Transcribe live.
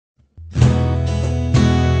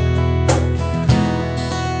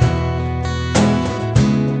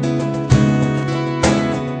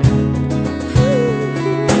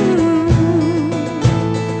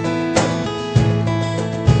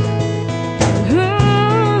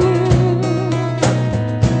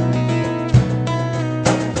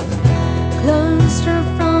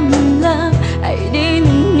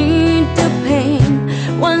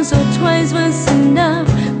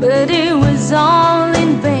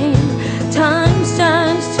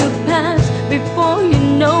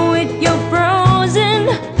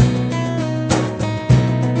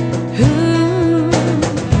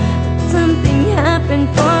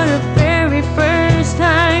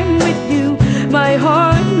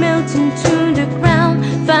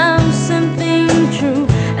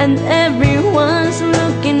and everyone's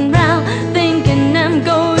looking round, thinking I'm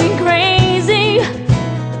going crazy.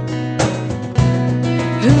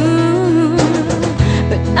 Ooh,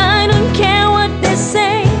 but I don't care what they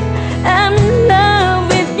say. I'm in love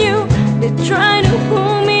with you. They try to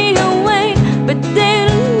pull me away, but they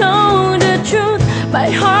don't know the truth. My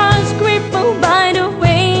heart's crippled by the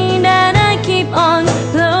way that I keep on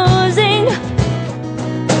closing.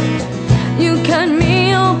 You cut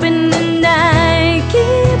me open and I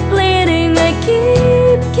keep bleeding. I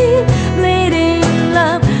keep bleeding,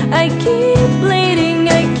 love. I keep bleeding.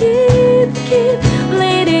 I keep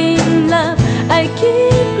bleeding, love. I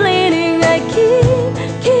keep bleeding. I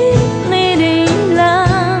keep bleeding,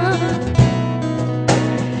 love.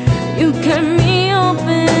 You cut me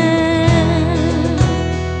open.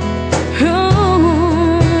 Ooh,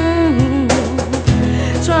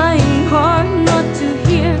 trying hard not to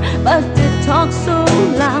hear, but they talk so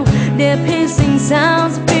loud. Their pacing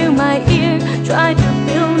sounds fill my ear, try to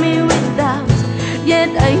fill me with doubts. Yet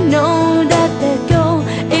I know that their goal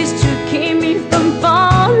is to keep me from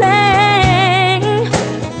falling.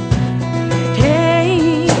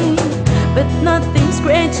 Hey, but nothing's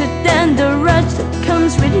greater than the rush that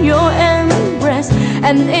comes with your embrace.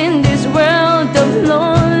 And in this world of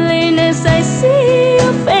loneliness, I see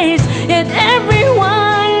your face. Yet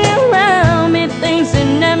everyone around me thinks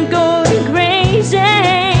that I'm going crazy.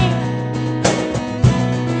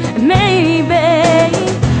 Maybe,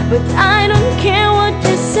 but I don't care what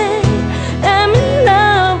you say. I'm in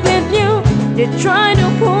love with you. They try to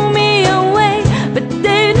pull me away, but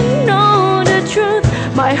they don't know the truth.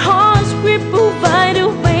 My heart's crippled by the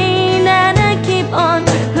way that I keep on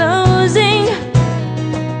closing.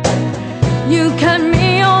 You cut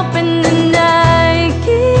me open and I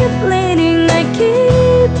keep bleeding. I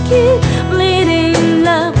keep bleeding,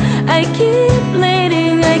 love. I keep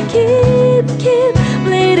bleeding. I keep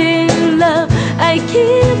bleeding, love. I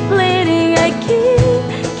keep bleeding. I keep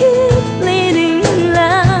bleeding,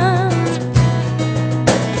 love.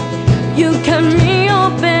 You cut me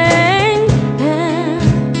open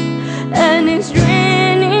and it's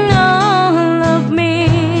draining all of me.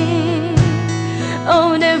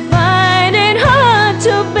 Oh, they're finding hard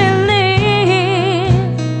to believe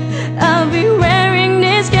I'll be wearing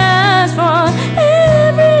these scars for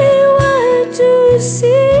everyone to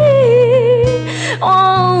see.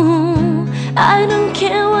 Oh, I don't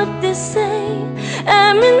care what they say.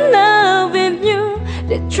 I'm in love with you.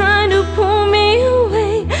 They try to pull me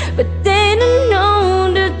away, but they don't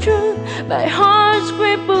know the truth. My heart's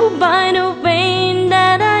crippled by the way